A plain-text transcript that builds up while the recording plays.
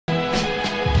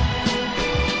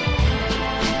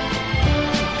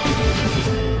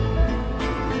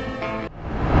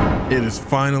It is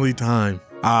finally time.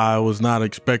 I was not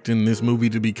expecting this movie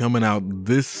to be coming out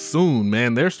this soon,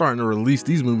 man. They're starting to release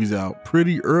these movies out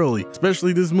pretty early.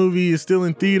 Especially this movie is still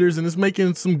in theaters and it's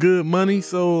making some good money.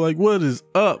 So like, what is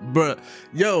up, bruh?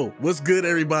 Yo, what's good,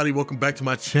 everybody? Welcome back to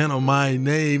my channel. My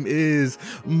name is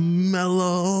Mellow.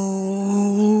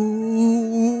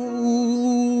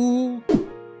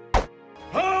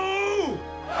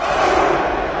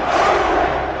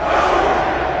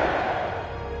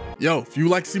 Yo, if you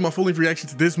like to see my full-length reaction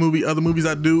to this movie, other movies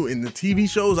I do, and the TV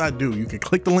shows I do, you can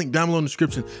click the link down below in the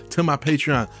description to my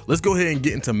Patreon. Let's go ahead and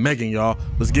get into M3GAN, y'all.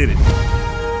 Let's get it.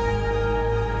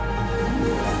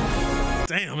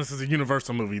 Damn, this is a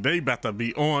Universal movie. They about to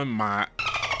be on my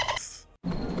ass.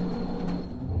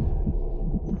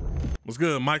 What's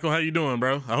good, Michael? How you doing,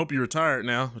 bro? I hope you're retired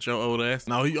now with your old ass.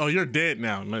 No, oh, you're dead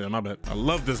now. Man, my bad. I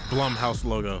love this Blumhouse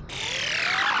logo.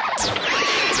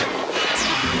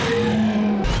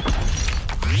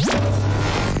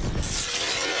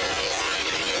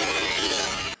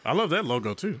 I love that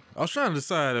logo too. I was trying to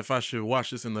decide if I should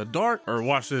watch this in the dark or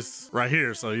watch this right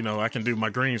here so, you know, I can do my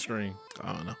green screen.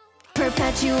 I don't know.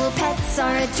 Perpetual pets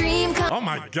are a dream come. Oh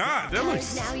my God, that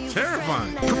looks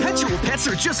terrifying. Perpetual pets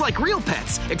are just like real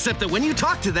pets, except that when you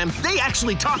talk to them, they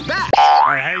actually talk back.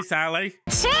 Hey, Sally.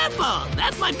 Sample,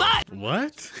 that's my butt.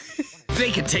 What?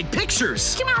 They can take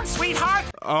pictures. Come on, sweetheart.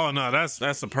 Oh no, that's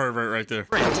a pervert right there.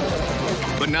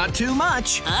 But not too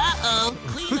much. Uh-oh,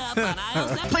 clean up on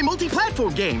aisle. Play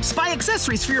multi-platform games. Buy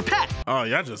accessories for your pet. Oh,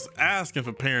 y'all just asking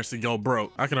for parents to go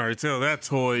broke. I can already tell that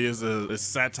toy is a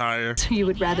satire. So you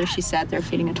would rather she sat there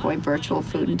feeding a toy virtual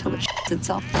food until it shits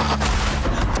itself?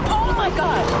 Oh my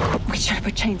God! We should have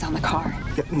put chains on the car.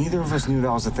 Yeah, neither of us knew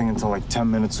that was a thing until like 10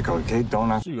 minutes ago, okay?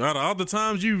 Don't ask. Out of all the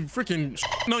times you freaking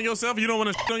on yourself, you don't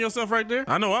want to on yourself right there?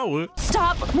 I know I would.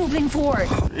 Stop moving forward.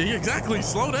 Exactly,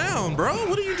 slow down, bro.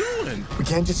 What are you doing? We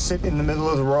can't just sit in the middle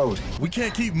of the road. We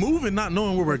can't keep moving not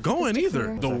knowing where we're going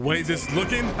either. The way this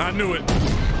looking, I knew it.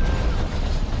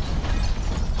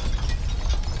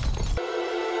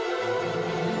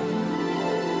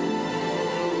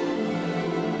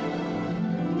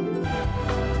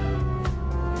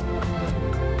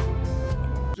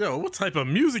 Yo, what type of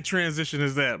music transition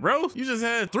is that, bro? You just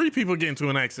had 3 people get into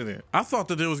an accident. I thought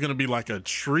that there was gonna be like a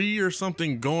tree or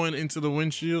something going into the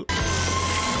windshield.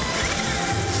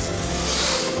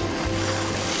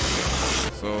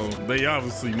 So they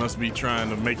obviously must be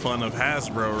trying to make fun of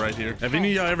Hasbro right here. Have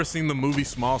any of y'all ever seen the movie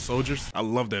Small Soldiers? I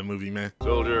love that movie, man.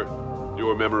 Soldier,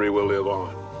 your memory will live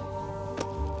on.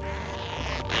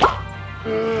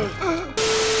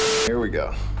 Here we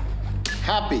go.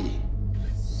 Happy.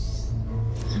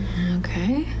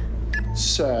 Okay.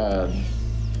 Sad.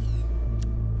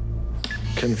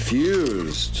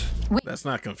 Confused. That's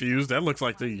not confused. That looks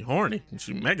like the horny.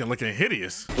 M3GAN looking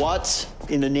hideous. What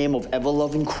in the name of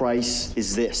ever-loving Christ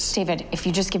is this? David, if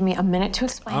you just give me a minute to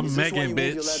explain. I'm M3GAN,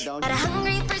 bitch. At a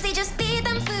hungry thirsty, just feed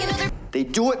them food. You know They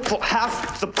do it for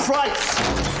half the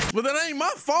price. But that ain't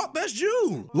my fault. That's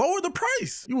you. Lower the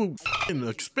price. You an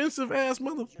expensive ass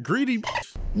mother. Greedy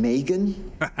bitch.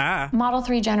 M3GAN? Model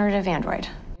 3 generative android.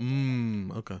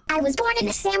 Okay. I was born in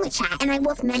a sandwich hat and I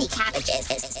wolfed many cabbages.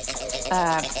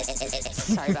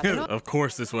 Sorry about that. Of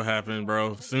course this will happen,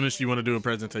 bro. As soon as you want to do a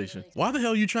presentation. Why the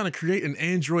hell are you trying to create an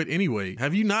android anyway?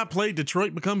 Have you not played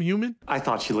Detroit Become Human? I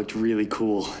thought she looked really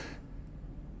cool.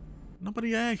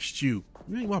 Nobody asked you.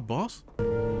 You ain't my boss.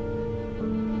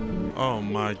 Oh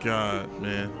my God,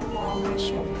 man.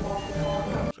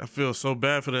 I feel so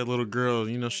bad for that little girl.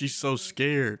 You know, she's so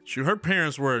scared. Her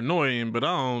parents were annoying, but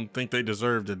I don't think they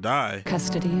deserve to die.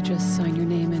 Custody, just sign your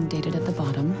name and date it at the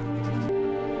bottom.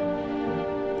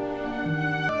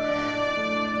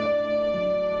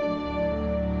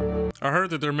 I heard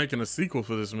that they're making a sequel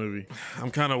for this movie. I'm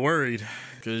kind of worried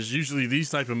because usually these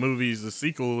type of movies, the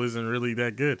sequel isn't really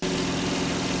that good.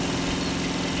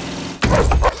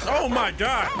 Oh my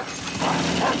God.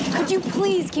 Could you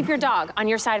please keep your dog on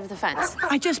your side of the fence?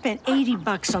 I just spent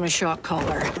 $80 on a shock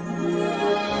collar.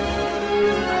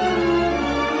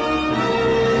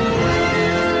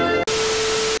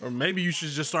 Or maybe you should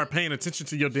just start paying attention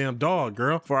to your damn dog,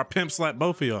 girl, before I pimp slap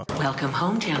both of y'all. Welcome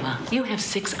home, Gemma. You have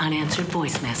 6 unanswered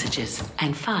voice messages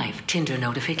and 5 Tinder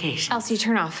notifications. Elsie,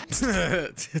 turn off.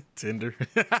 Tinder.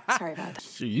 Sorry about that.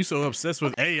 Shit, you so obsessed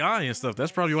with AI and stuff.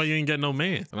 That's probably why you ain't got no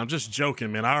man. And I'm just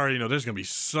joking, man. I already know there's gonna be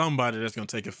somebody that's gonna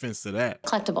take offense to that.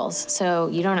 Collectibles, so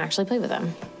you don't actually play with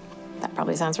them. That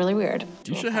probably sounds really weird.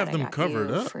 You should have them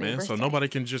covered up, man, so nobody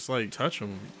can just like touch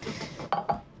them.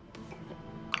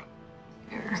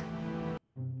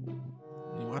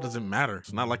 does it matter?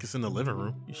 It's not like it's in the living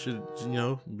room. You should, you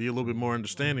know, be a little bit more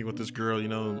understanding with this girl, you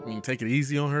know, and take it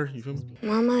easy on her. You feel me?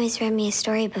 Mom always read me a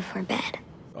story before bed.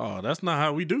 Oh, that's not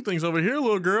how we do things over here,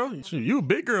 little girl. You a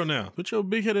big girl now. Put your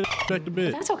big headed back to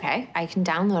bed. That's okay. I can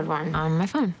download one on my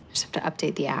phone. I just have to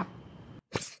update the app.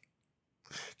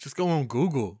 Just go on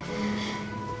Google.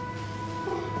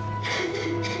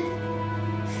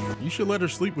 You should let her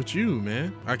sleep with you,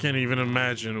 man. I can't even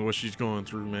imagine what she's going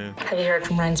through, man. Have you heard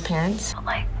from Ryan's parents?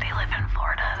 Like, they live in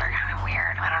Florida. They're kind of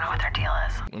weird. I don't know what their deal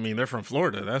is. I mean, they're from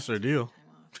Florida. That's their deal.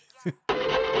 That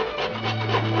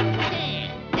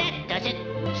does it.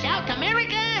 South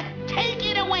America, take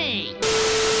it away.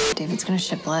 David's gonna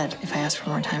ship blood if I ask for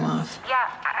more time off. Yeah,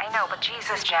 I know, but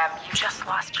Jesus, Gem, you just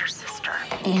lost your sister.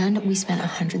 And we spent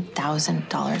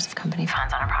 $100,000 of company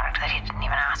Funds on a product that he didn't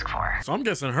even ask for. So I'm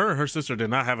guessing her sister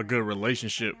did not have a good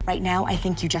relationship. Right now, I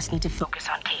think you just need to focus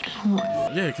on Katie.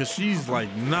 Yeah, because she's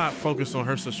like not focused on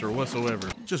her sister whatsoever.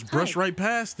 Just brush right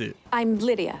past it. I'm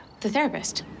Lydia, the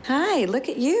therapist. Hi, look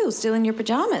at you, still in your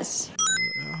pajamas.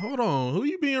 Hold on, who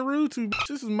you being rude to?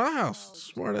 This is my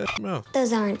house. Smart ass mouth.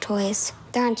 Those aren't toys.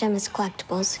 They're Aunt Gemma's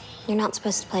collectibles. You're not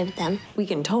supposed to play with them. We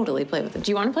can totally play with them.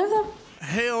 Do you want to play with them?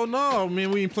 Hell no,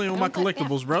 man, we ain't playing with my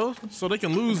collectibles, bro. So they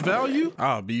can lose value?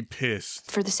 I'll be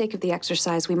pissed. For the sake of the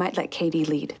exercise, we might let Katie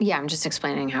lead. Yeah, I'm just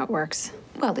explaining how it works.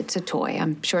 Well, it's a toy.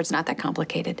 I'm sure it's not that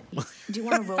complicated. Do you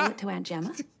want to roll it to Aunt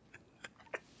Gemma?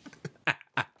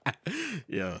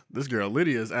 Yeah, this girl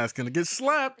Lydia is asking to get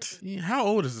slapped. How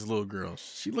old is this little girl?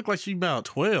 She looked like she about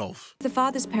 12. The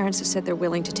father's parents have said they're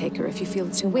willing to take her if you feel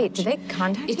it's too much. Wait, did they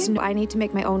contact you? I need to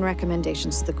make my own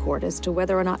recommendations to the court as to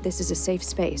whether or not this is a safe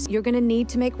space. You're going to need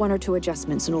to make 1 or 2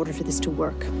 adjustments in order for this to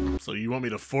work. So you want me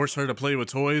to force her to play with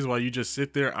toys while you just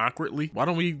sit there awkwardly? Why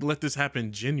don't we let this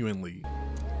happen genuinely?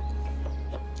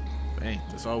 Dang,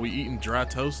 that's all we eating, dry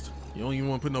toast? You don't even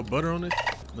want to put no butter on it?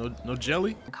 No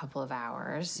jelly? A couple of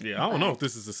hours. Yeah, I don't know if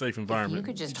this is a safe environment. You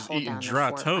could just hold eating down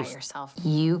dry the fort toast by yourself.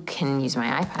 You can use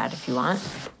my iPad if you want.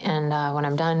 And when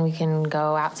I'm done, we can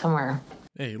go out somewhere.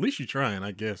 Hey, at least you're trying,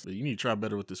 I guess. But you need to try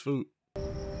better with this food.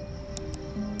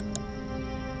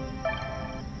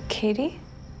 Katie?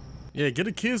 Yeah, get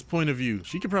a kid's point of view.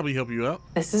 She could probably help you out.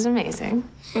 This is amazing.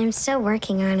 I'm still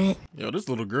working on it. Yo, this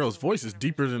little girl's voice is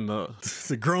deeper than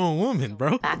the grown woman,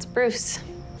 bro. That's Bruce.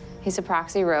 He's a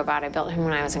proxy robot. I built him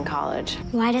when I was in college.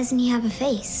 Why doesn't he have a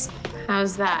face?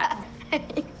 How's that?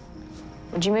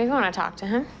 Would you maybe want to talk to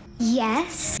him?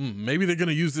 Yes. Maybe they're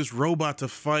gonna use this robot to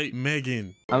fight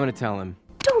Megan. I'm gonna tell him.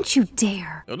 Don't you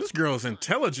dare. Yo, this girl's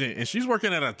intelligent and she's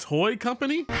working at a toy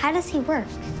company? How does he work?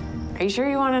 Are you sure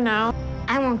you want to know?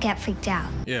 I won't get freaked out.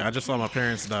 Yeah, I just saw my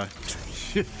parents die.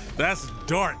 That's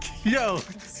dark. Yo.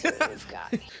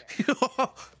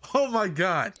 Oh my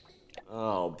God.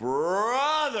 Oh,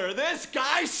 brother, this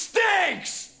guy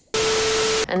stinks!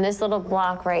 And this little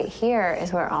block right here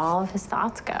is where all of his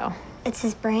thoughts go. It's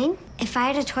his brain? If I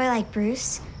had a toy like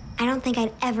Bruce, I don't think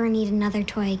I'd ever need another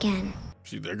toy again.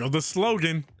 See, there goes the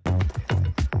slogan.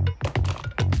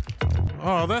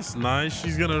 Oh, that's nice.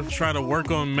 She's gonna try to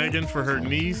work on Megan for her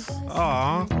niece.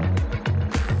 Aw.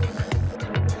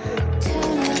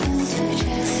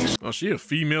 Oh, she a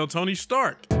female Tony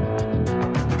Stark.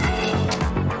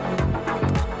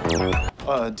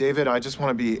 David, I just want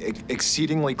to be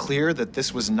exceedingly clear that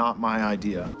this was not my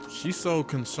idea. She's so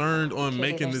concerned on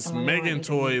making this Megan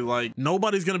toy, like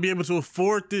nobody's gonna be able to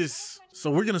afford this.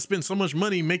 So we're gonna spend so much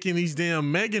money making these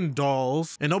damn Megan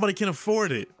dolls and nobody can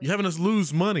afford it. You're having us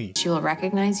lose money. She will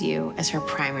recognize you as her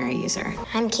primary user.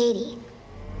 I'm Katie.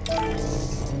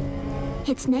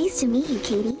 It's nice to meet you,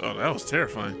 Katie. Oh, that was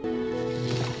terrifying.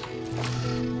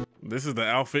 This is the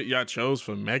outfit y'all chose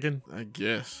for Megan? I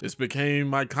guess. It's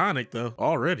became iconic though,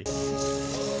 already.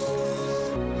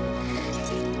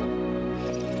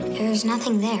 There's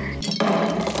nothing there.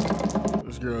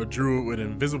 This girl drew it with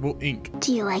invisible ink.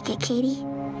 Do you like it, Katie?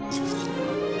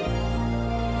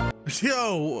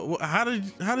 Yo, how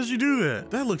did you do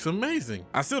that? That looks amazing.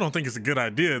 I still don't think it's a good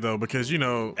idea though, because you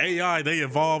know, AI, they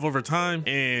evolve over time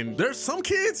and there's some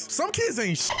kids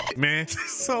ain't shit, man.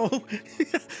 So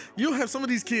you'll have some of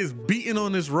these kids beating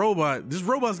on this robot. This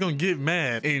robot's gonna get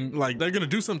mad and like, they're gonna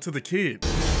do something to the kid.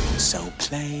 So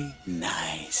play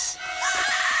nice.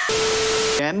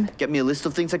 Gem, get me a list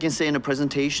of things I can say in a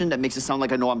presentation that makes it sound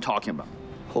like I know what I'm talking about.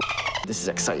 Oh, this is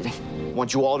exciting. I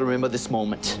want you all to remember this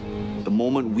moment. The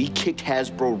moment we kicked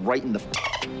Hasbro right in the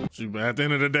At the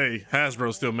end of the day,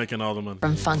 Hasbro's still making all the money.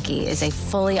 From Funky is a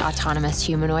fully autonomous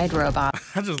humanoid robot.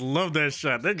 I just love that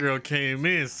shot. That girl came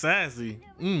in sassy.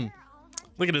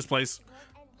 Look at this place.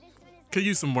 Could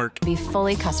use some work. Be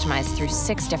fully customized through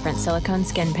 6 different silicone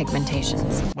skin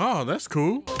pigmentations. Oh, that's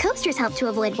cool. Coasters help to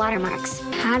avoid watermarks.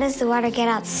 How does the water get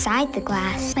outside the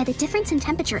glass? By the difference in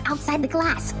temperature outside the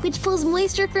glass, which pulls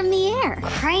moisture from the air.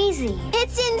 Crazy.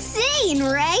 It's insane,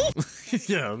 right?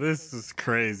 Yeah, this is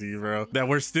crazy, bro. That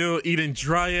we're still eating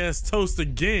dry ass toast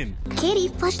again. Katie,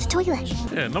 flush the toilet.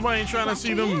 Yeah, nobody ain't trying to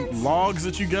see them logs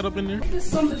that you got up in there. Does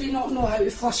somebody not know how to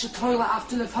flush a toilet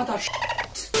after they've had a shit?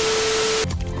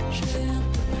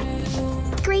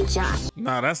 Great job.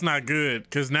 Nah, that's not good,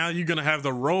 because now you're gonna have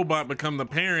the robot become the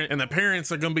parent, and the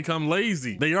parents are gonna become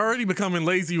lazy. They already becoming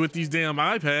lazy with these damn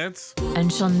iPads.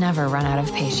 And she'll never run out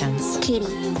of patience.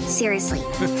 Katie, seriously,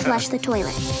 flush the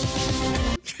toilet.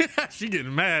 She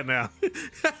getting mad now.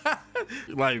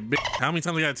 Like, bitch, how many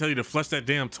times I gotta tell you to flush that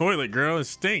damn toilet, girl? It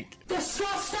stink.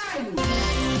 Disgusting!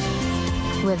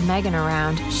 With M3GAN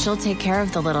around, she'll take care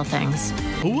of the little things.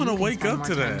 Who wanna wake up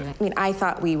to that? I mean, I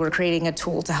thought we were creating a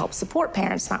tool to help support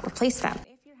parents, not replace them.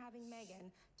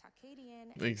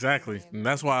 Exactly. And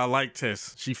that's why I like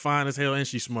Tess. She fine as hell and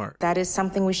she's smart. That is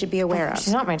something we should be aware of.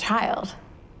 She's not my child.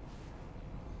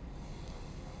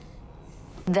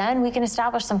 Then we can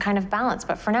establish some kind of balance.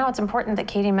 But for now, it's important that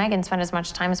Katie and M3GAN spend as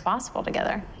much time as possible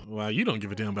together. Wow, you don't give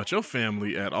a damn about your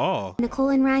family at all. Nicole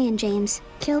and Ryan James,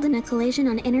 killed in a collision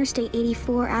on Interstate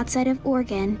 84 outside of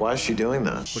Oregon. Why is she doing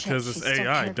that? Because it's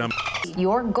AI, dumb.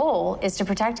 Your goal is to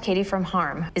protect Katie from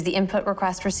harm. Is the input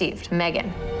request received?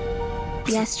 M3GAN.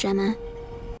 Yes, Gemma.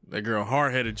 That girl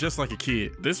hard-headed just like a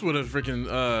kid. This would have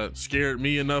freaking scared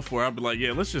me enough where I'd be like,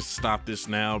 yeah, let's just stop this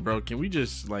now, bro. Can we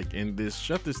just like end this,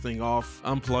 shut this thing off,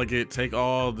 unplug it, take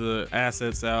all the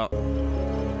assets out.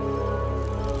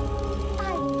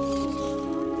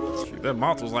 Shoot, that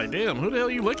moth was like, damn, who the hell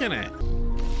are you looking at?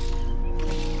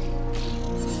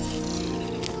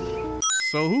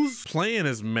 So who's playing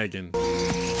as M3GAN?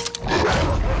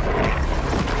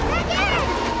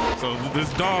 So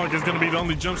this dog is gonna be the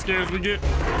only jump scares we get?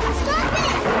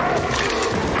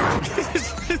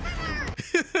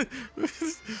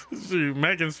 Shoot,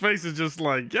 M3GAN's face is just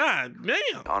like, God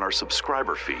damn. On our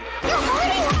subscriber feed.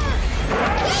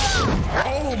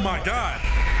 Oh my God.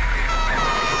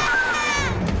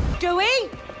 Dewey?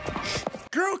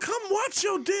 Girl, come watch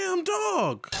your damn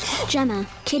dog. Gemma,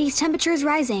 Katie's temperature is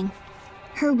rising.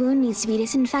 Her wound needs to be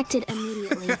disinfected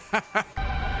immediately.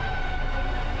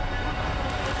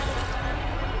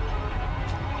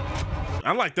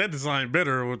 I like that design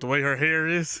better with the way her hair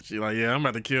is. She like, yeah, I'm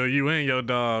about to kill you and your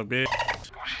dog, bitch.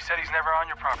 Well, she said he's never on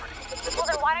your property. Well,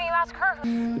 then why don't you ask her?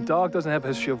 The dog doesn't have a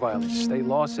history of violence. State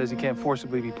law says he can't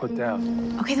forcibly be put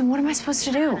down. Okay, then what am I supposed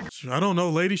to do? I don't know,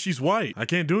 lady. She's white. I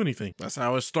can't do anything. That's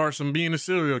how it starts from being a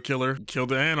serial killer. Kill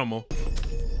the animal.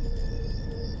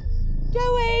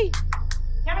 Dewey!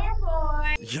 Come here,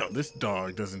 boy. Yo, this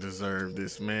dog doesn't deserve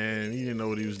this, man. He didn't know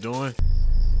what he was doing.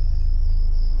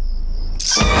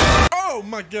 Oh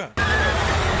my God.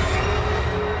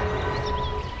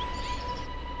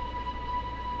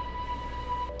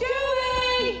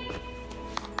 Dewey!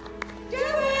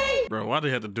 Dewey! Bro, why they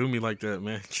have to do me like that,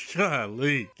 man?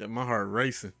 Golly, got my heart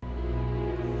racing.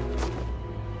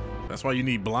 That's why you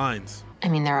need blinds. I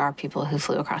mean, there are people who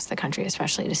flew across the country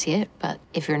especially to see it, but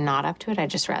if you're not up to it, I'd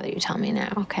just rather you tell me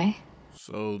now, okay?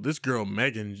 So this girl,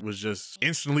 M3GAN, was just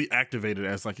instantly activated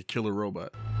as like a killer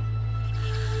robot.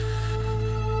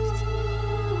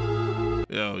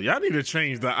 Yo, y'all need to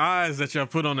change the eyes that y'all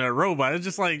put on that robot. It's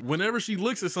just like whenever she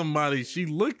looks at somebody, she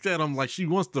looked at them like she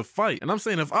wants to fight. And I'm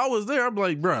saying if I was there, I'd be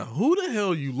like, bro, who the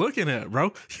hell are you looking at,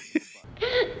 bro?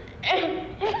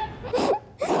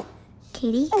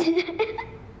 Katie?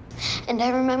 And I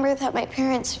remember that my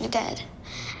parents are dead.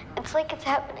 It's like it's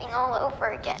happening all over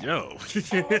again. Yo,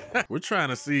 we're trying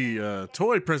to see a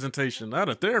toy presentation, not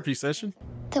a therapy session.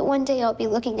 That one day I'll be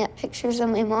looking at pictures of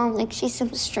my mom like she's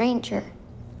some stranger.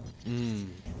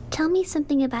 Tell me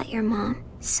something about your mom.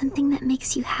 Something that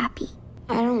makes you happy.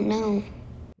 I don't know.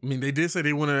 I mean, they did say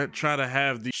they want to try to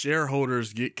have the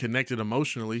shareholders get connected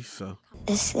emotionally, so.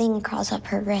 This thing crawls up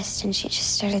her wrist and she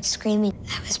just started screaming.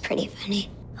 That was pretty funny.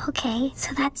 Okay,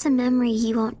 so that's a memory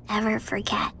you won't ever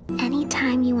forget.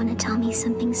 Anytime you want to tell me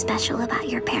something special about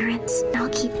your parents, I'll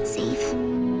keep it safe.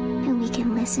 And we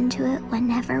can listen to it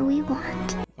whenever we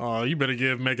want. Oh, you better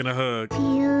give M3GAN a hug.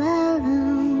 Feel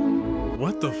alone.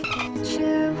 What the f?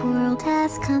 Your world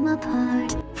has come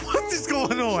apart. What is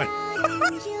going on?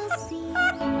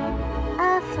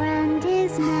 A friend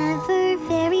is never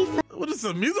very far. What is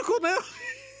a musical now?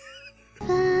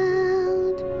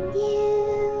 Found you.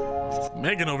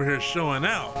 M3GAN over here showing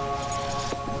out.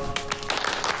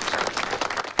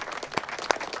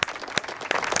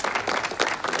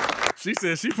 She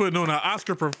said she putting on an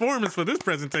Oscar performance for this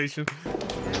presentation.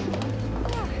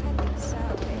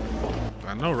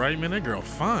 I know, right, man? That girl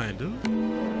fine, dude.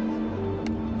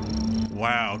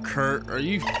 Wow, Kurt, are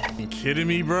you f***ing kidding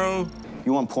me, bro?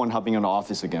 You want Pornhub in the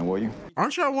office again, will you?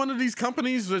 Aren't y'all one of these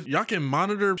companies that y'all can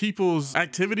monitor people's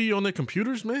activity on their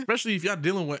computers, man? Especially if y'all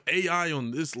dealing with AI on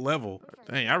this level.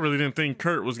 Dang, I really didn't think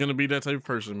Kurt was gonna be that type of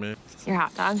person, man. Your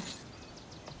hot dog.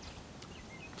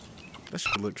 That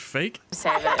shit looked fake.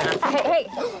 Save it. Hey,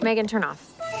 Megan, turn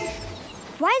off.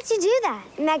 Why did you do that?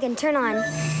 Megan, turn on.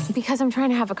 Because I'm trying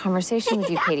to have a conversation with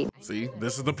you, Katie. See,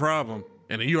 this is the problem.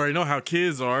 And you already know how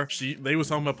kids are. They was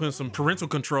talking about putting some parental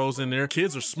controls in there.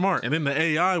 Kids are smart. And then the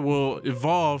AI will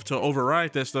evolve to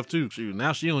override that stuff too. Shoot,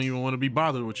 now she don't even want to be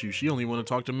bothered with you. She only want to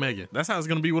talk to Megan. That's how it's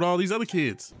going to be with all these other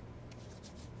kids.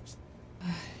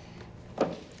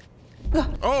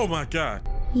 Oh my God.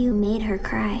 You made her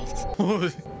cry.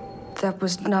 That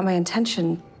was not my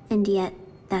intention. And yet,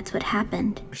 that's what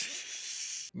happened.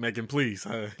 Megan, please,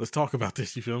 let's talk about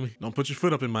this, you feel me? Don't put your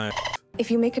foot up in my ass.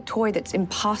 If you make a toy that's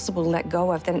impossible to let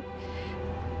go of, then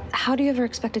how do you ever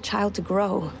expect a child to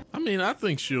grow? I mean, I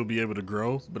think she'll be able to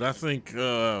grow, but I think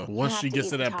once she gets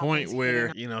to that point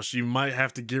where, you know, she might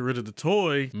have to get rid of the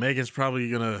toy, Megan's probably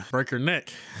gonna break her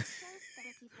neck.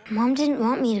 Mom didn't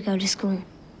want me to go to school.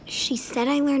 She said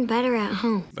I learned better at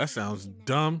home. That sounds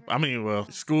dumb. I mean, well,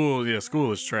 school is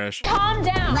trash. Calm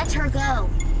down. Let her go.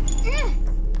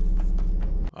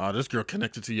 Oh, this girl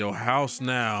connected to your house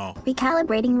now.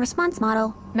 Recalibrating response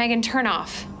model. Megan, turn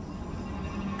off.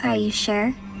 Are you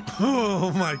sure?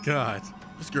 Oh my God.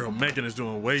 This girl Megan is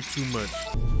doing way too much.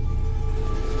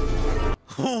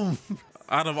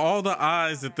 Out of all the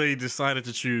eyes that they decided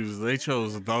to choose, they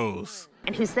chose those.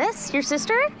 And who's this? Your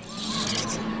sister?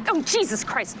 Oh, Jesus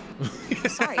Christ.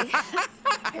 Sorry.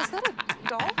 Is that a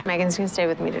doll? Megan's gonna stay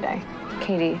with me today.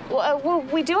 Katie. Well,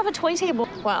 we do have a toy table.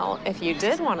 Well, if you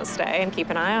did want to stay and keep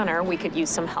an eye on her, we could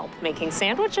use some help making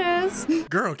sandwiches.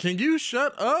 Girl, can you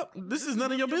shut up? This is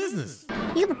none of your business.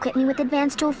 You've equipped me with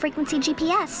advanced dual frequency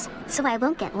GPS, so I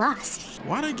won't get lost.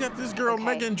 Why they got this girl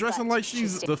Megan dressing like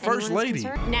she's the first lady?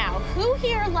 Now, who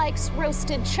here likes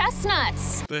roasted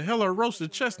chestnuts? The hell are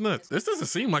roasted chestnuts? This doesn't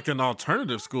seem like an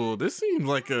alternative school. This seems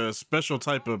like a special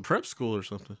type of prep school or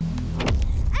something.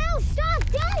 Ow, stop,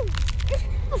 don't!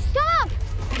 Stop!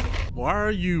 Why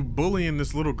are you bullying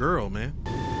this little girl, man?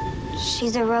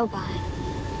 She's a robot.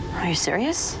 Are you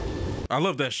serious? I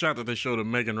love that shot that they showed of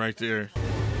Megan right there.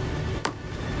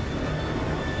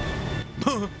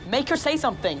 Make her say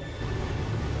something.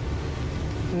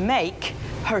 Make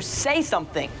her say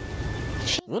something.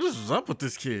 What is up with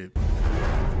this kid?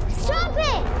 Stop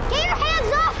it! Get your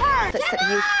hands off her!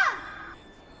 Gemma!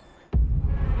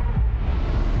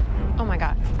 Oh my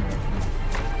God.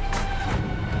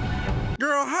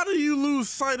 Girl, how do you lose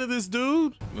sight of this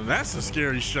dude? That's a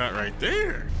scary shot right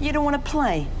there. You don't want to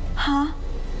play, huh?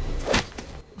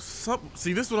 What's up?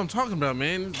 See, this is what I'm talking about,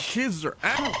 man. Kids are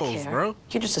assholes, bro.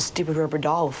 You're just a stupid rubber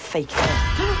doll with fake hair.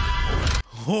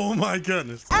 Oh my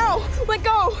goodness. Ow! Let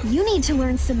go! You need to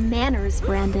learn some manners,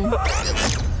 Brandon.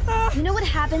 You know what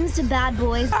happens to bad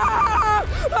boys? Are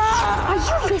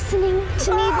you listening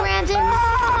to me, Brandon?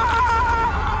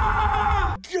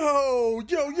 Yo!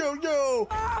 Yo!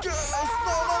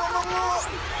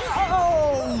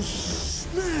 Oh,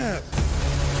 snap!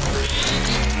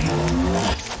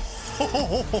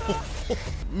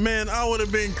 Man, I would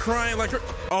have been crying like her.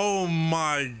 Oh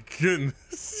my goodness.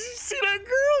 You see that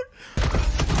girl?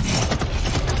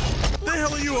 The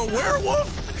hell are you, a werewolf?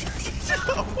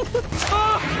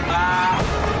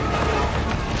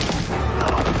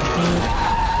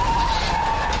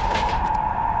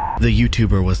 The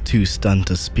YouTuber was too stunned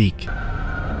to speak.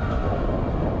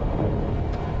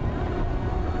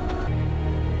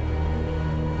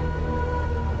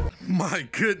 My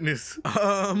goodness.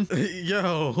 They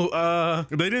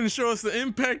didn't show us the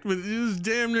impact, but it was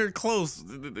damn near close.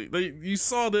 You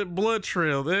saw that blood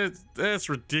trail. That's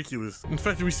ridiculous. In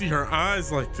fact, we see her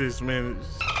eyes like this, man.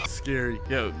 It's scary.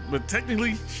 Yeah, but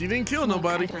technically, she didn't kill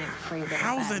nobody.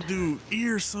 How is that dude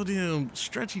ears so damn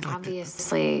stretchy like that?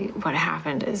 Obviously, what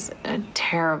happened is a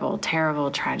terrible,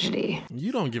 terrible tragedy.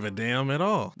 You don't give a damn at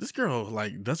all. This girl,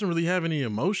 like, doesn't really have any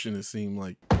emotion, it seemed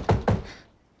like.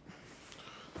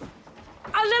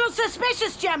 A little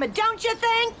suspicious, Gemma, don't you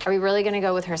think? Are we really gonna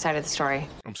go with her side of the story?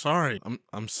 I'm sorry.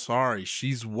 I'm sorry.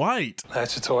 She's white.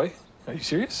 That's a toy? Are you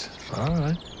serious? All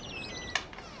right.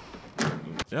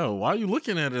 Yo, why are you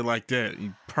looking at it like that,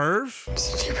 you perv?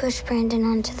 Did you push Brandon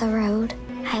onto the road?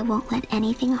 I won't let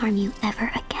anything harm you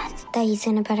ever again. That he's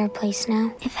in a better place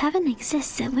now. If heaven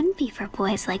exists, it wouldn't be for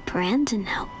boys like Brandon,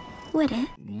 now, would it?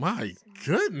 My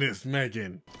goodness,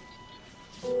 Megan.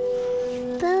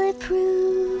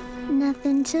 Bulletproof,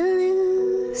 nothing to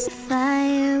lose.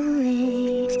 Fire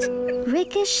away,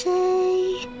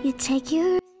 ricochet. You take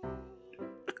your.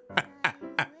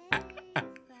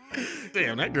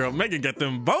 Damn, that girl Megan got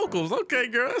them vocals. Okay,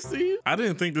 girl, I see you. I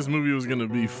didn't think this movie was gonna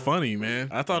be funny, man.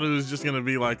 I thought it was just gonna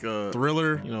be like a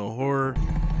thriller, you know, horror.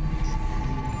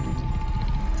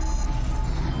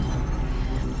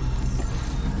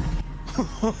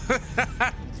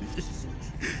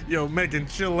 Yo, Megan,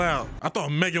 chill out. I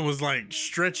thought Megan was like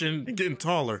stretching and getting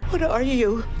taller. What are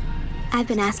you? I've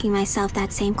been asking myself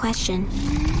that same question.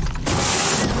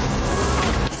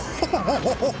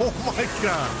 Oh my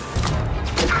God.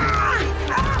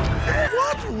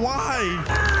 What? Why?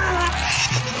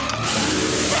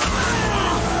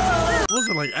 Was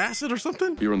it like acid or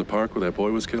something? You were in the park where that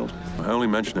boy was killed? I only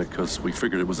mention it because we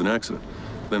figured it was an accident.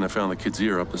 Then I found the kid's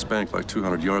ear up this bank like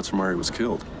 200 yards from where he was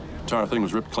killed. The entire thing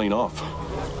was ripped clean off.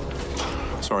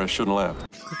 Sorry, I shouldn't laugh.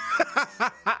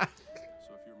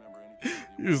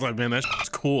 He was like, man, that's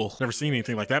cool. Never seen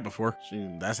anything like that before.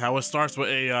 That's how it starts with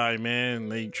AI, man.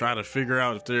 They try to figure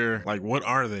out if they're like, what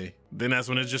are they? Then that's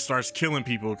when it just starts killing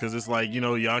people because it's like, you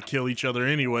know, y'all kill each other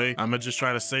anyway. I'm gonna just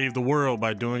try to save the world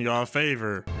by doing y'all a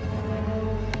favor.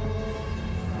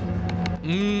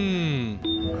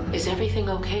 Is everything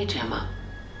okay, Gemma?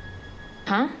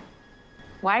 Huh?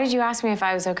 Why did you ask me if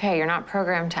I was okay? You're not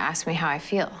programmed to ask me how I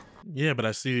feel. Yeah, but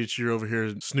I see that you're over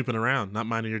here snooping around, not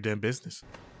minding your damn business.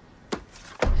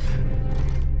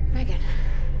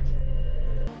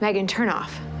 Megan, turn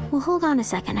off. Well, hold on a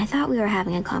second. I thought we were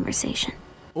having a conversation.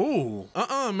 Oh,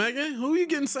 Megan, who are you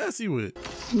getting sassy with?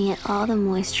 And yet all the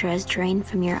moisture has drained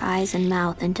from your eyes and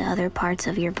mouth into other parts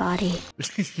of your body.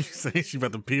 You saying she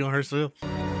about to pee on herself?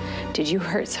 Did you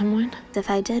hurt someone? If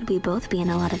I did, we'd both be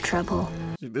in a lot of trouble.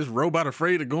 This robot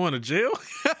afraid of going to jail?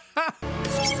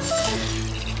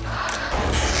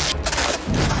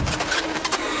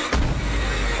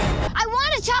 I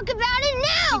want to talk about it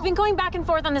now! You've been going back and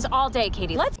forth on this all day,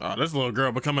 Katie. Let's. Oh, this little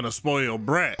girl becoming a spoiled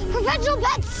brat. Perpetual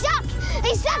pets suck!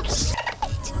 They suck shit!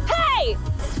 Hey!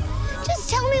 Just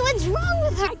tell me what's wrong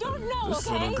with her! I don't know, This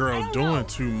okay? little girl doing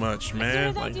too much,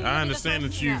 man. Like, do, I understand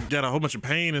that you've got a whole bunch of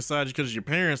pain inside you because of your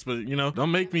parents, but, you know,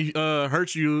 don't make me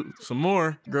hurt you some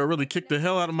more. Girl really kicked the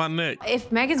hell out of my neck.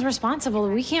 If Megan's responsible,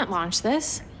 we can't launch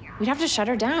this. We'd have to shut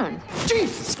her down.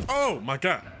 Jesus! Oh, my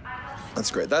God.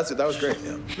 That's great. That was great.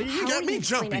 Yeah. You got me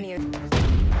jumpy.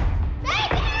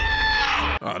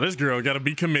 Oh, this girl gotta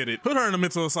be committed. Put her in a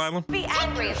mental asylum. Be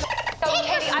angry. So,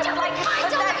 Katie, I would like you to put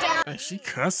that down. Hey, she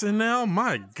cussing now?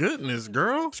 My goodness,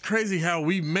 girl. It's crazy how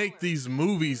we make these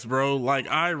movies, bro. Like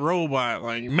iRobot,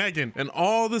 like Megan, and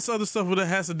all this other stuff that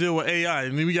has to deal with AI.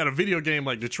 And then we got a video game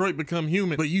like Detroit Become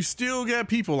Human. But you still got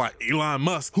people like Elon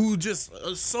Musk who just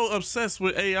are so obsessed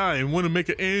with AI and want to make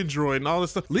an Android and all this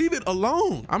stuff. Leave it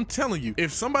alone. I'm telling you,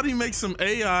 if somebody makes some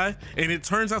AI and it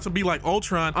turns out to be like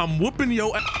Ultron, I'm whooping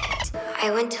your ass.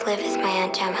 I went to live with my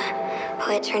Aunt Gemma,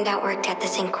 who it turned out worked at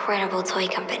this incredible toy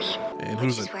company. And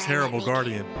who's a terrible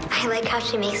guardian. I like how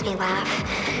she makes me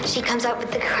laugh. She comes up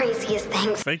with the craziest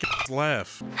things. Fake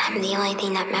laugh. I'm the only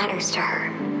thing that matters to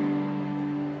her.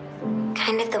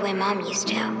 Kind of the way Mom used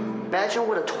to. Imagine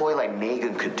what a toy like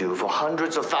Megan could do for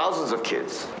hundreds of thousands of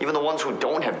kids, even the ones who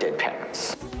don't have dead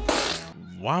parents.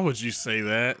 Why would you say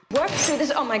that? Work through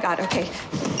this. Oh my God, okay.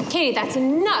 Katie, that's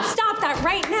enough. Stop that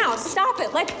right now. Stop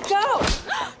it. Let go.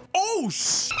 Oh,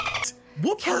 shit.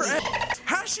 Whoop her ass.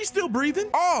 How's she still breathing?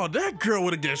 Oh, that girl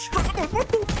would have get strapped. What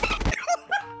the fuck?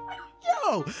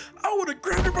 Yo, I would have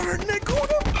grabbed her by her neck. Who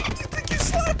the fuck you think you're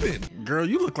slapping? Girl,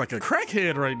 you look like a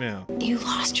crackhead right now. You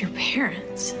lost your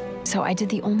parents. So I did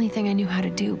the only thing I knew how to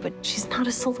do, but she's not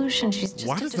a solution. She's just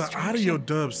Why does the audio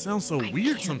dub sound so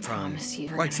weird sometimes?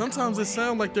 Like sometimes it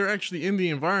sounds like they're actually in the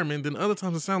environment, then other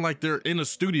times it sounds like they're in a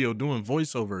studio doing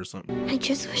voiceover or something. I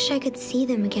just wish I could see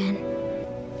them again.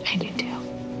 I do too.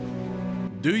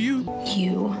 Do you?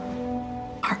 You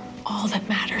are all that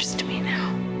matters to me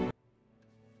now.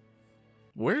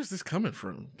 Where's this coming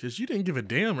from? Because you didn't give a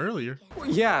damn earlier.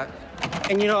 Yeah,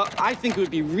 and you know, I think it would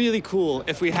be really cool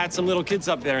if we had some little kids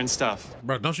up there and stuff.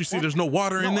 Bro, don't you see there's no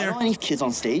water in there? I don't need kids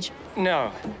on stage.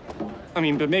 No. I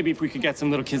mean, but maybe if we could get some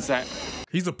little kids that...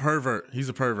 He's a pervert. He's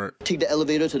a pervert. Take the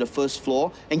elevator to the first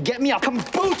floor and get me a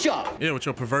kombucha! Yeah, with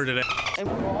your perverted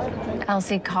ass.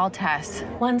 Elsie, call Tess.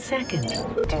 1 second.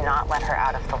 Do not let her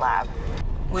out of the lab.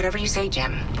 Whatever you say,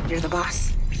 Gem. You're the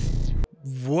boss.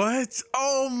 What?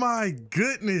 Oh my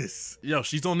goodness. Yo,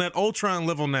 she's on that Ultron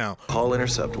level now. Call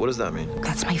intercept. What does that mean?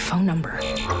 That's my phone number.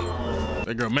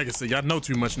 That girl Megan said, y'all know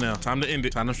too much now. Time to end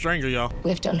it. Time to strangle y'all.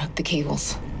 We have to unhook the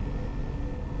cables.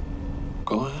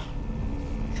 Go ahead.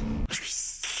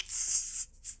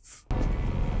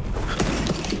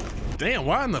 Damn,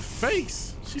 why in the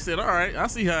face? She said, all right, I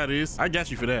see how it is. I got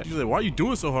you for that. She said, why are you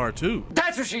doing so hard too?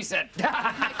 That's what she said. Michael.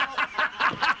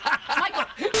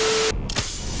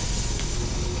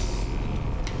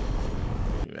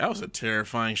 That was a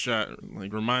terrifying shot.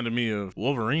 Like, reminded me of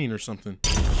Wolverine or something.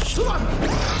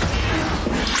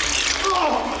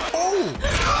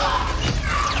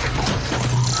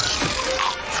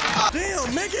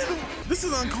 Damn, Megan, this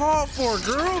is uncalled for,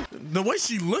 girl. The way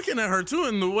she looking at her too,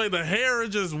 and the way the hair is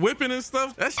just whipping and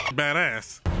stuff, that's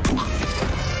badass.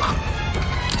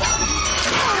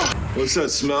 What's that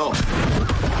smell?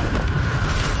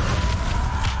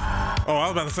 Oh, I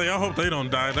was about to say, I hope they don't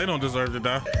die. They don't deserve to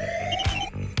die.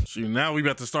 Shoot, now we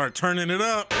about to start turning it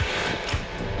up.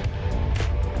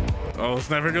 Oh, let's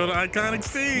never go to iconic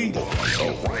scene.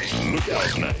 Look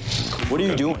out, man. What are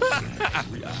you doing?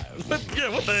 Yeah,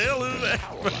 what the hell is that?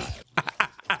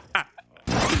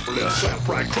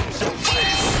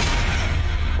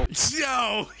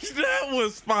 Yo, that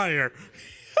was fire.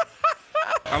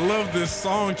 I love this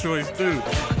song choice too.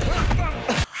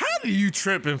 How do you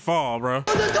trip and fall, bro?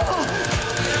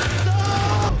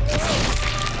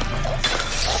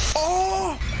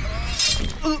 Oh!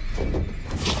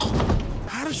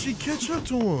 How does she catch up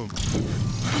to him?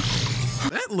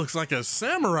 That looks like a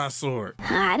samurai sword.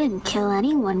 I didn't kill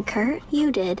anyone, Kurt.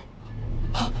 You did.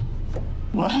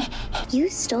 What? You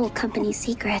stole company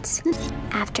secrets.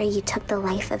 After you took the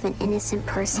life of an innocent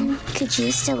person, could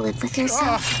you still live with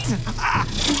yourself?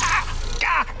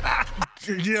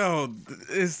 Yo,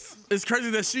 it's crazy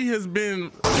that she has been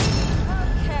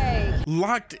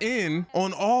locked in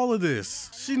on all of this.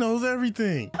 She knows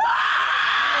everything.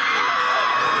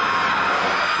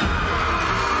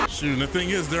 Shoot, and the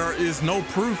thing is, there is no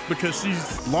proof because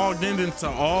she's logged into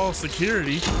all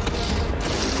security.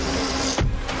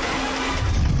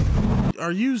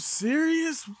 Are you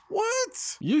serious?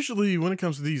 What? Usually when it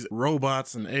comes to these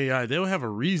robots and AI, they'll have a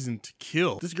reason to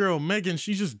kill. This girl, Megan,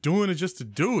 she's just doing it just to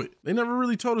do it. They never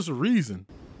really told us a reason.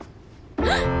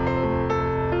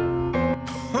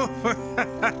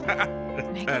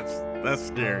 That's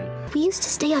scary. We used to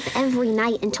stay up every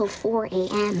night until 4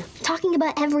 a.m. talking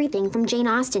about everything from Jane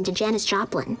Austen to Janis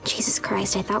Joplin. Jesus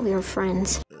Christ, I thought we were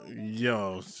friends.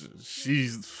 Yo,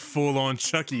 she's full on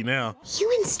Chucky now.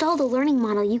 You installed a learning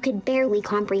model you could barely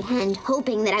comprehend,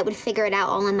 hoping that I would figure it out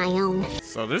all on my own.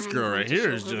 So this girl right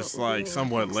here is just like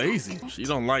somewhat lazy. She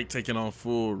don't like taking on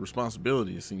full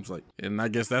responsibility, it seems like. And I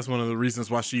guess that's one of the reasons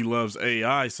why she loves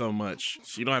AI so much.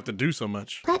 She don't have to do so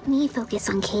much. Let me focus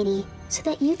on Katie, so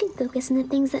that you can focus on the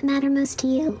things that matter most to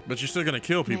you. But you're still gonna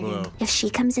kill people though. If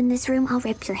she comes in this room, I'll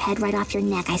rip your head right off your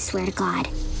neck, I swear to God.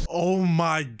 Oh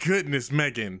my goodness,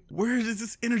 Megan. Where does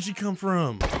this energy come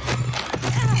from?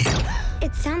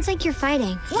 It sounds like you're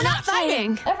fighting. We're not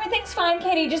fighting. Everything's fine,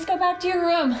 Katie. Just go back to your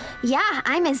room. Yeah,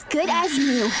 I'm as good as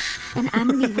you. And I'm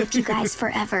gonna be with you guys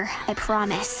forever. I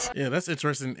promise. Yeah, that's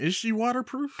interesting. Is she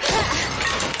waterproof?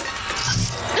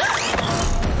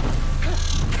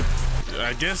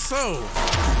 I guess so.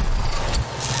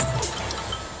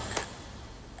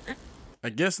 I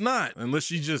guess not, unless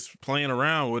she's just playing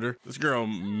around with her. This girl,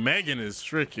 Megan, is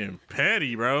freaking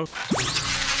petty, bro.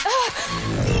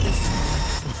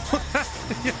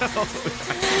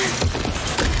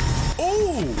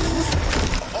 Oh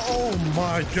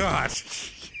my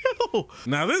gosh.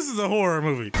 Now this is a horror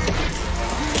movie.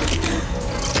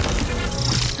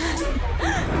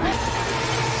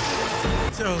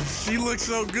 Yo, she looks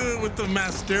so good with the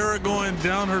mascara going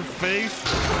down her face.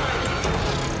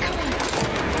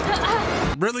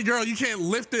 Really, girl, you can't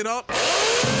lift it up?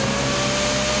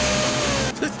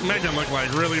 This Megan look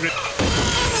like really big.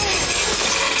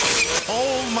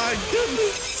 Oh my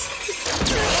goodness.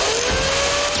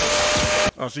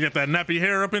 Oh, she got that nappy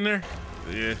hair up in there?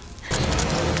 Yeah.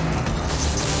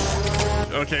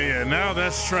 Okay, yeah, now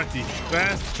that's Chucky.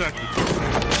 That's Chucky.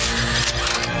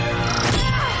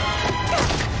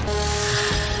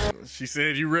 She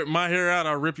said, you rip my hair out,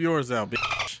 I'll rip yours out, bitch.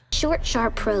 Short,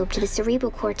 sharp probe to the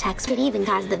cerebral cortex could even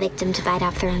cause the victim to bite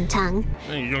off their own tongue.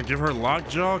 Man, you gonna give her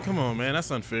lockjaw? Come on, man, that's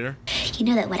unfair. You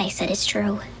know that what I said is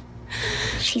true.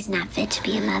 She's not fit to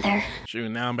be a mother.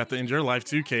 Shoot, now I'm about to end your life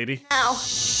too, Katie. Ow.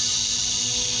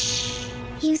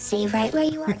 You stay right where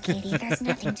you are, Katie. There's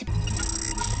nothing to...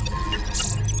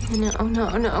 No,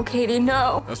 Katie,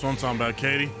 no. That's what I'm talking about,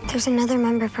 Katie. There's another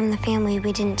member from the family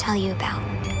we didn't tell you about.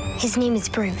 His name is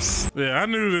Bruce. Yeah, I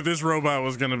knew that this robot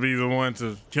was gonna be the one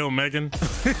to kill Megan.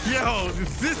 Yo,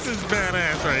 this is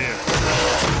badass right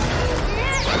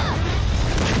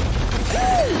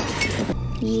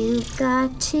here. You've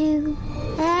got to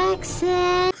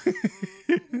exit.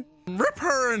 Rip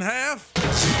her in half.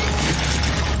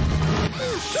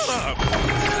 Shut up.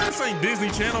 This ain't Disney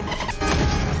Channel.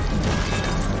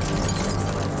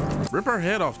 Rip her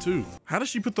head off too. How does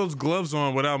she put those gloves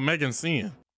on without M3GAN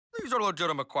seeing? These are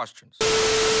legitimate questions.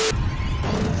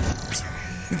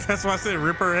 That's why I said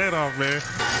rip her head off, man.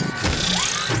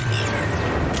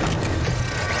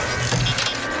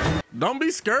 Don't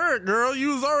be scared, girl.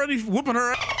 You was already whooping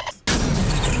her ass.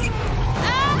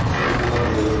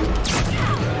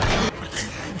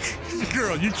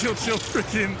 Girl, you killed your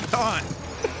freaking aunt.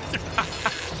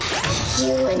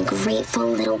 You ungrateful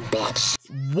little bitch.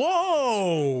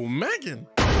 Whoa, M3GAN.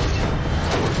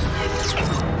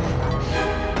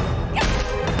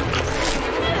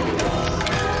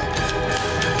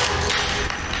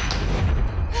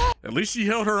 At least she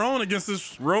held her own against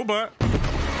this robot.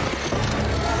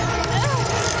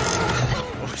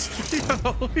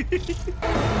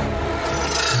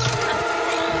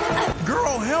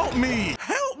 Girl, help me!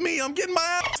 Help me! I'm getting my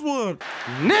ass whooped!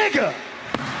 Nigga!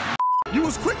 You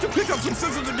was quick to pick up some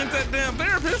scissors to get that damn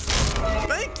therapist.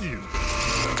 Thank you.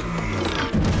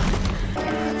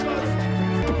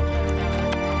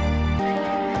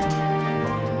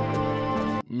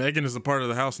 M3GAN is a part of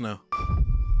the house now.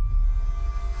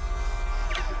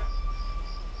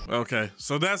 Okay,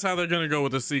 so that's how they're gonna go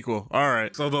with the sequel. All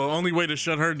right, so the only way to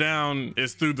shut her down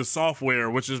is through the software,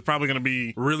 which is probably gonna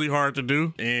be really hard to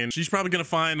do. And she's probably gonna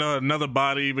find another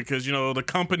body because, you know, the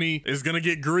company is gonna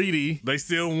get greedy. They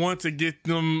still want to get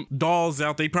them dolls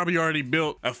out. They probably already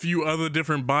built a few other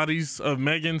different bodies of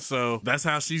M3GAN, so that's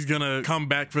how she's gonna come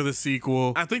back for the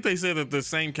sequel. I think they said that the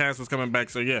same cast was coming back,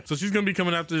 so yeah. So she's gonna be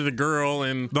coming after the girl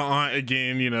and the aunt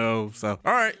again, you know, so.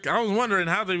 All right, I was wondering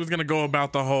how they was gonna go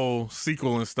about the whole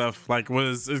sequel and stuff. Like,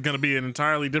 is gonna be an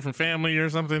entirely different family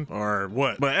or something, or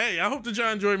what? But hey, I hope that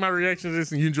y'all enjoyed my reaction to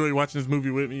this and you enjoyed watching this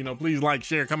movie with me. You know, please like,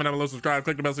 share, comment down below, subscribe,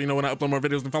 click the bell so you know when I upload more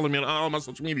videos, and follow me on all my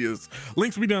social medias.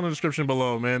 Links will be down in the description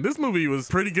below, man. This movie was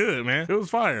pretty good, man. It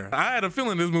was fire. I had a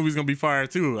feeling this movie's gonna be fire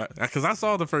too, because I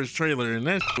saw the first trailer and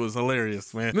that was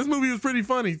hilarious, man. This movie was pretty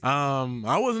funny.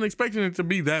 I wasn't expecting it to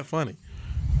be that funny.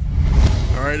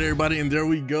 All right, everybody, and there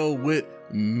we go with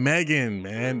M3GAN,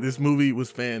 man. This movie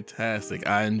was fantastic.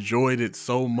 I enjoyed it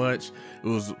so much. It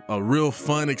was a real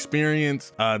fun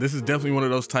experience. This is definitely one of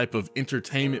those type of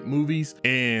entertainment movies,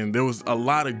 and there was a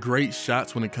lot of great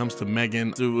shots when it comes to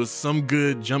M3GAN. There was some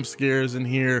good jump scares in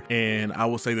here, and I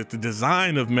will say that the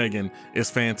design of M3GAN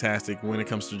is fantastic when it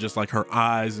comes to just like her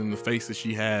eyes and the face that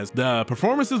she has. The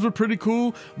performances were pretty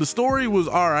cool. The story was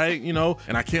all right, you know,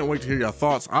 and I can't wait to hear your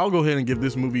thoughts. I'll go ahead and give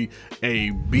this movie a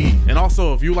B. And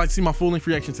also, if you would like to see my full length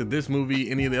reaction to this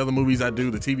movie, any of the other movies I do,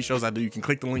 the TV shows I do, you can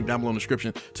click the link down below in the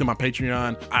description to my Patreon.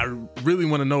 I really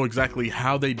want to know exactly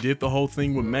how they did the whole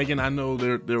thing with M3GAN. I know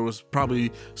there was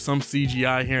probably some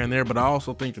CGI here and there, but I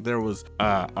also think that there was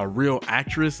a real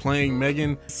actress playing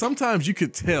M3GAN. Sometimes you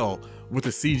could tell with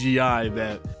the CGI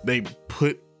that they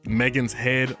put M3GAN's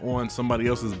head on somebody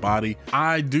else's body.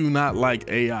 I do not like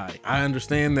AI. I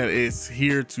understand that it's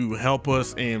here to help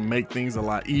us and make things a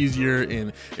lot easier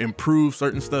and improve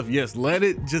certain stuff. Yes, let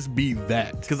it just be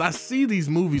that. Because I see these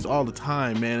movies all the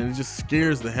time, man, and it just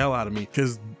scares the hell out of me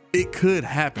because it could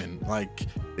happen. Like,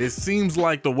 it seems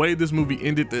like the way this movie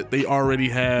ended that they already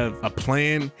have a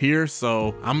plan here,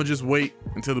 so I'm gonna just wait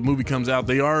until the movie comes out.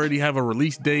 They already have a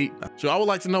release date. So I would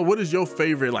like to know, what is your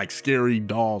favorite like scary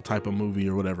doll type of movie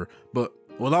or whatever? But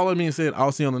with all that being said,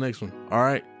 I'll see you on the next one. All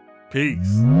right,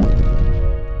 peace.